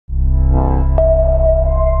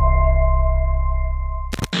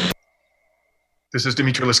This is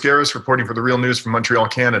Dimitri Lascaris reporting for The Real News from Montreal,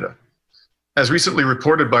 Canada. As recently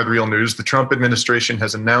reported by The Real News, the Trump administration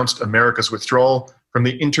has announced America's withdrawal from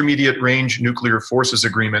the Intermediate Range Nuclear Forces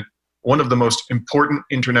Agreement, one of the most important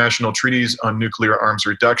international treaties on nuclear arms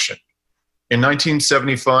reduction. In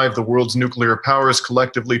 1975, the world's nuclear powers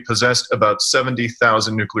collectively possessed about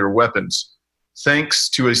 70,000 nuclear weapons. Thanks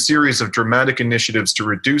to a series of dramatic initiatives to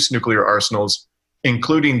reduce nuclear arsenals,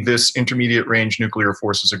 including this Intermediate Range Nuclear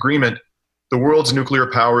Forces Agreement, the world's nuclear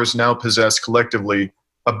powers now possess collectively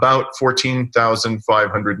about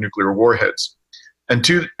 14,500 nuclear warheads. And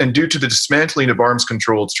due to the dismantling of arms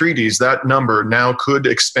control treaties, that number now could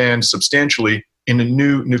expand substantially in a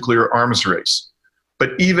new nuclear arms race.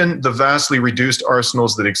 But even the vastly reduced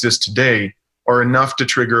arsenals that exist today are enough to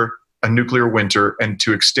trigger a nuclear winter and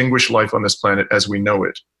to extinguish life on this planet as we know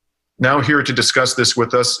it. Now here to discuss this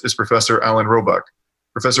with us is Professor Alan Robock.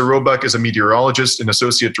 Professor Robock is a meteorologist and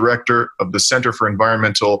associate director of the Center for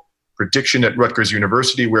Environmental Prediction at Rutgers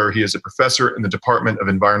University, where he is a professor in the Department of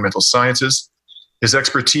Environmental Sciences. His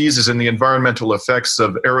expertise is in the environmental effects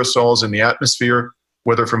of aerosols in the atmosphere,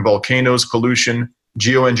 whether from volcanoes, pollution,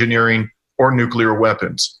 geoengineering, or nuclear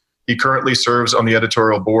weapons. He currently serves on the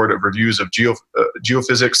editorial board of reviews of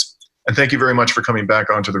geophysics. And thank you very much for coming back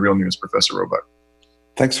onto The Real News, Professor Robock.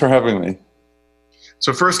 Thanks for having me.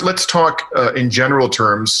 So first, let's talk in general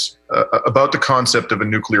terms about the concept of a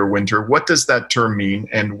nuclear winter. What does that term mean,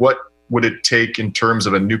 and what would it take in terms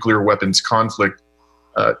of a nuclear weapons conflict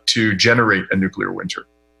to generate a nuclear winter?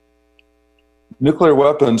 Nuclear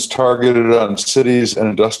weapons targeted on cities and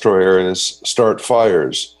industrial areas start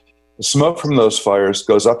fires. The smoke from those fires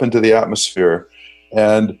goes up into the atmosphere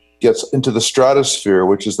and gets into the stratosphere,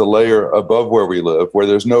 which is the layer above where we live, where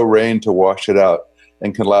there's no rain to wash it out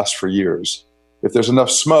and can last for years. If there's enough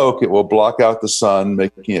smoke, it will block out the sun,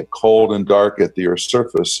 making it cold and dark at the Earth's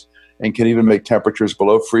surface, and can even make temperatures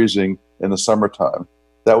below freezing in the summertime.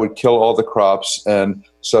 That would kill all the crops and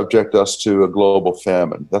subject us to a global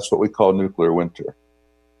famine. That's what we call nuclear winter.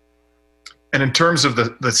 And in terms of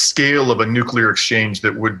the scale of a nuclear exchange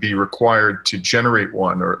that would be required to generate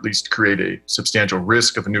one, or at least create a substantial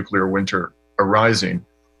risk of a nuclear winter arising,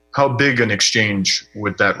 how big an exchange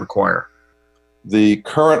would that require? The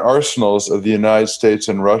current arsenals of the United States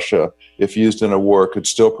and Russia, if used in a war, could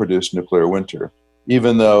still produce nuclear winter.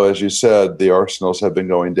 Even though, as you said, the arsenals have been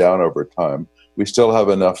going down over time, we still have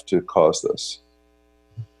enough to cause this.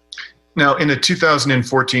 Now, in a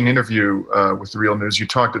 2014 interview with The Real News, you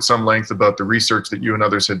talked at some length about the research that you and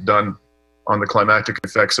others had done on the climatic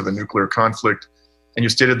effects of a nuclear conflict. And you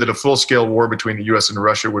stated that a full-scale war between the US and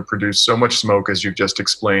Russia would produce so much smoke, as you've just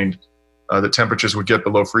explained, the temperatures would get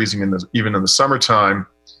below freezing even in the summertime.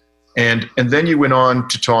 And then you went on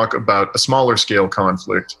to talk about a smaller scale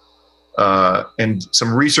conflict and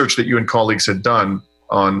some research that you and colleagues had done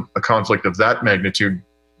on a conflict of that magnitude,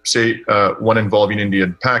 say one involving India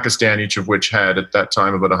and Pakistan, each of which had at that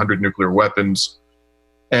time about 100 nuclear weapons.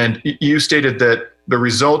 And you stated that the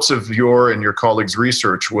results of your and your colleagues'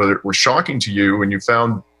 research were shocking to you, and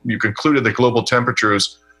you concluded that global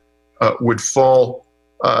temperatures would fall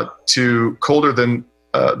to colder than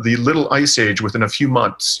the Little Ice Age within a few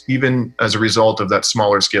months, even as a result of that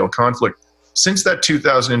smaller scale conflict. Since that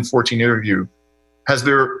 2014 interview, has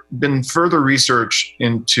there been further research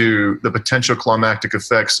into the potential climactic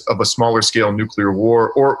effects of a smaller scale nuclear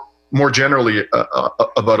war, or more generally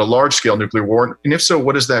about a large scale nuclear war? And if so,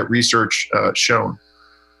 what has that research shown?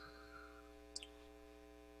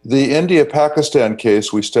 The India-Pakistan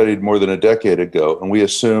case we studied more than a decade ago, and we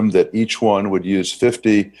assumed that each one would use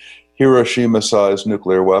 50 Hiroshima-sized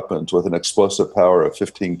nuclear weapons with an explosive power of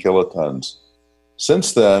 15 kilotons.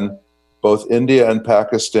 Since then, both India and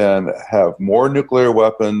Pakistan have more nuclear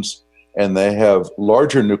weapons, and they have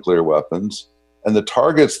larger nuclear weapons, and the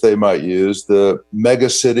targets they might use, the mega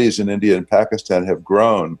cities in India and Pakistan, have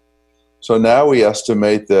grown. So now we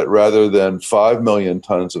estimate that rather than 5 million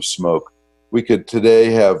tons of smoke, we could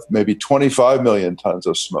today have maybe 25 million tons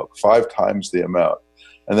of smoke, 5 times the amount,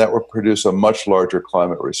 and that would produce a much larger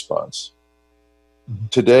climate response. Mm-hmm.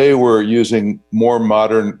 Today, we're using more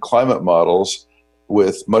modern climate models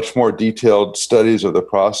with much more detailed studies of the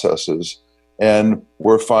processes, and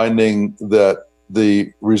we're finding that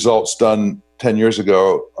the results done 10 years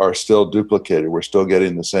ago are still duplicated. We're still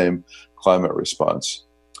getting the same climate response.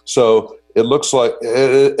 So it looks like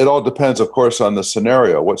it all depends, of course, on the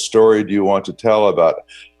scenario. What story do you want to tell about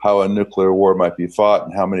how a nuclear war might be fought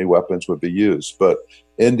and how many weapons would be used? But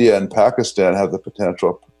India and Pakistan have the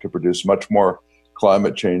potential to produce much more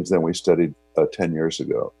climate change than we studied 10 years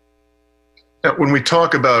ago. Now, when we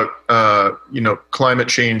talk about climate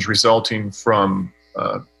change resulting from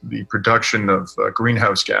the production of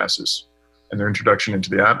greenhouse gases and their introduction into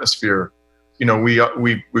the atmosphere, you know,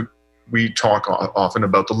 we talk often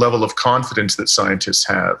about the level of confidence that scientists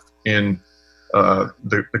have in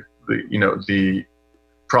the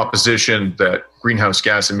proposition that greenhouse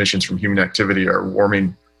gas emissions from human activity are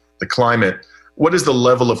warming the climate. What is the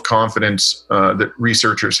level of confidence that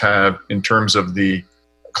researchers have in terms of the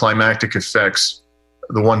climactic effects,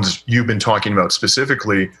 the ones you've been talking about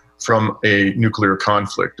specifically, from a nuclear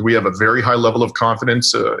conflict? Do we have a very high level of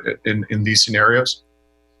confidence in these scenarios?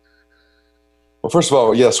 Well, first of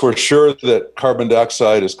all, yes, we're sure that carbon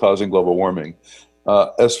dioxide is causing global warming.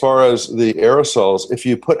 As far as the aerosols, if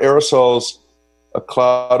you put aerosols, a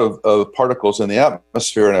cloud of particles in the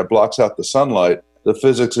atmosphere, and it blocks out the sunlight, the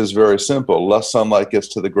physics is very simple. Less sunlight gets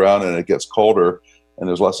to the ground and it gets colder, and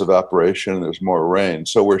there's less evaporation and there's more rain.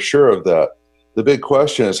 So we're sure of that. The big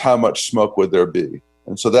question is, how much smoke would there be?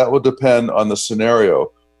 And so that will depend on the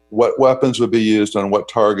scenario. What weapons would be used on what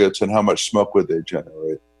targets, and how much smoke would they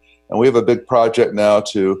generate? And we have a big project now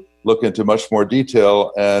to look into much more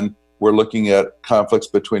detail, and we're looking at conflicts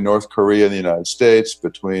between North Korea and the United States,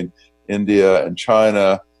 between India and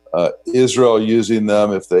China, Israel using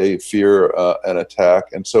them if they fear an attack.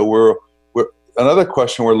 And so we're another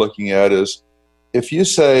question we're looking at is, if you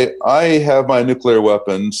say, I have my nuclear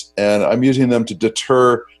weapons and I'm using them to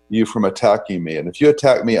deter you from attacking me, and if you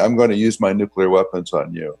attack me, I'm going to use my nuclear weapons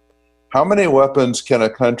on you. How many weapons can a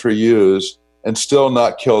country use and still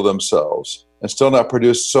not kill themselves, and still not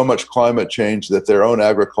produce so much climate change that their own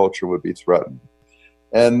agriculture would be threatened?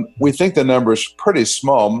 And we think the number is pretty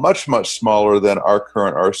small, much, much smaller than our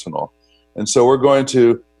current arsenal. And so we're going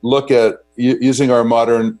to look at, using our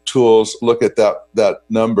modern tools, look at that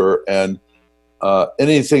number, and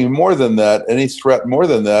anything more than that, any threat more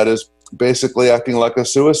than that, is basically acting like a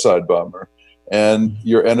suicide bomber. And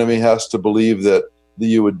your enemy has to believe that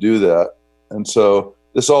you would do that. And so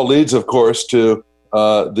this all leads, of course, to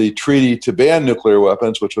the treaty to ban nuclear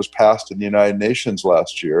weapons, which was passed in the United Nations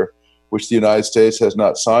last year, which the United States has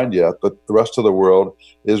not signed yet, but the rest of the world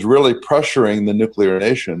is really pressuring the nuclear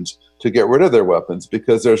nations to get rid of their weapons,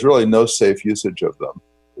 because there's really no safe usage of them.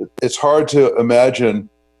 It's hard to imagine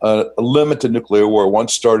a limit to nuclear war,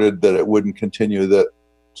 once started, that it wouldn't continue, that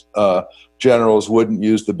generals wouldn't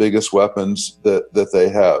use the biggest weapons that they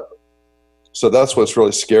have. So that's what's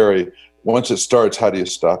really scary. Once it starts, how do you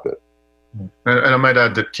stop it? And I might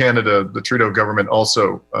add that Canada, the Trudeau government,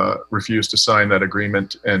 also refused to sign that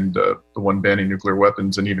agreement, and the one banning nuclear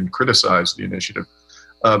weapons, and even criticized the initiative.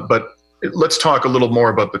 But let's talk a little more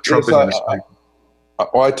about the Trump administration.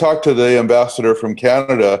 I talked to the ambassador from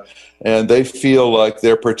Canada, and they feel like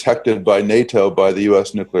they're protected by NATO by the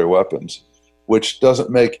U.S. nuclear weapons, which doesn't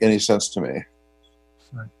make any sense to me.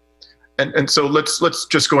 Right. And so let's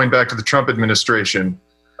just, going back to the Trump administration.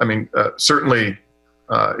 I mean, certainly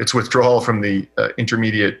its withdrawal from the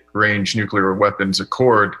Intermediate Range Nuclear Weapons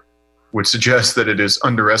Accord would suggest that it is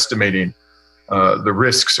underestimating the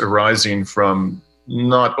risks arising from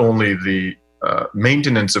not only the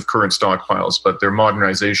maintenance of current stockpiles, but their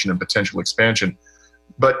modernization and potential expansion.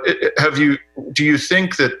 But do you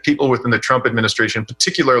think that people within the Trump administration,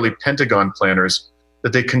 particularly Pentagon planners,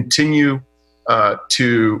 that they continue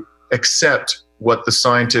to accept what the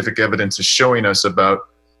scientific evidence is showing us about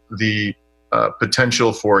the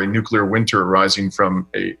potential for a nuclear winter arising from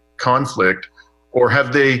a conflict, or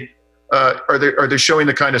have they are they showing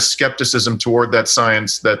the kind of skepticism toward that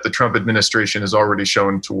science that the Trump administration has already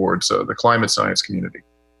shown towards the climate science community?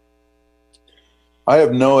 I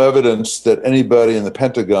have no evidence that anybody in the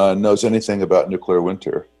Pentagon knows anything about nuclear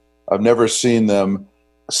winter. I've never seen them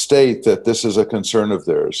state that this is a concern of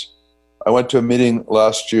theirs. I went to a meeting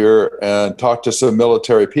last year and talked to some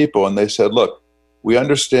military people, and they said, look, we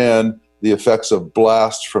understand the effects of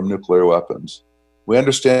blast from nuclear weapons. We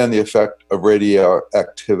understand the effect of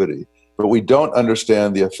radioactivity, but we don't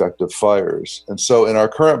understand the effect of fires. And so in our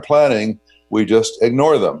current planning, we just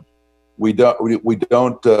ignore them. We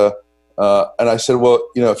don't. And I said, well,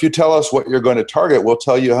 if you tell us what you're going to target, we'll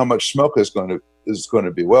tell you how much smoke is going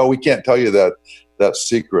to be. Well, we can't tell you that. That's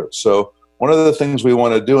secret. So one of the things we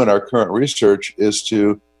want to do in our current research is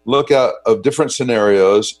to look at different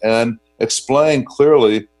scenarios and explain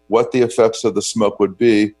clearly what the effects of the smoke would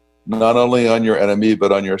be, not only on your enemy,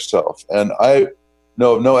 but on yourself. And I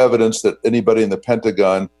know of no evidence that anybody in the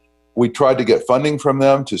Pentagon, we tried to get funding from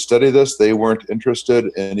them to study this. They weren't interested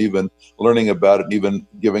in even learning about it, and even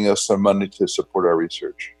giving us some money to support our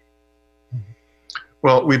research.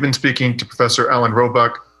 Well, we've been speaking to Professor Alan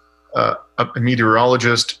Robock, a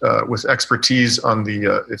meteorologist with expertise on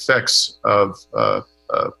the effects of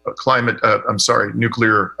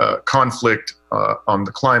nuclear conflict on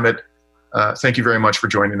the climate. Thank you very much for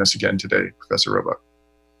joining us again today, Professor Robock.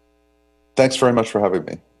 Thanks very much for having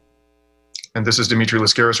me. And this is Dimitri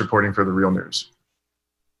Lascaris reporting for The Real News.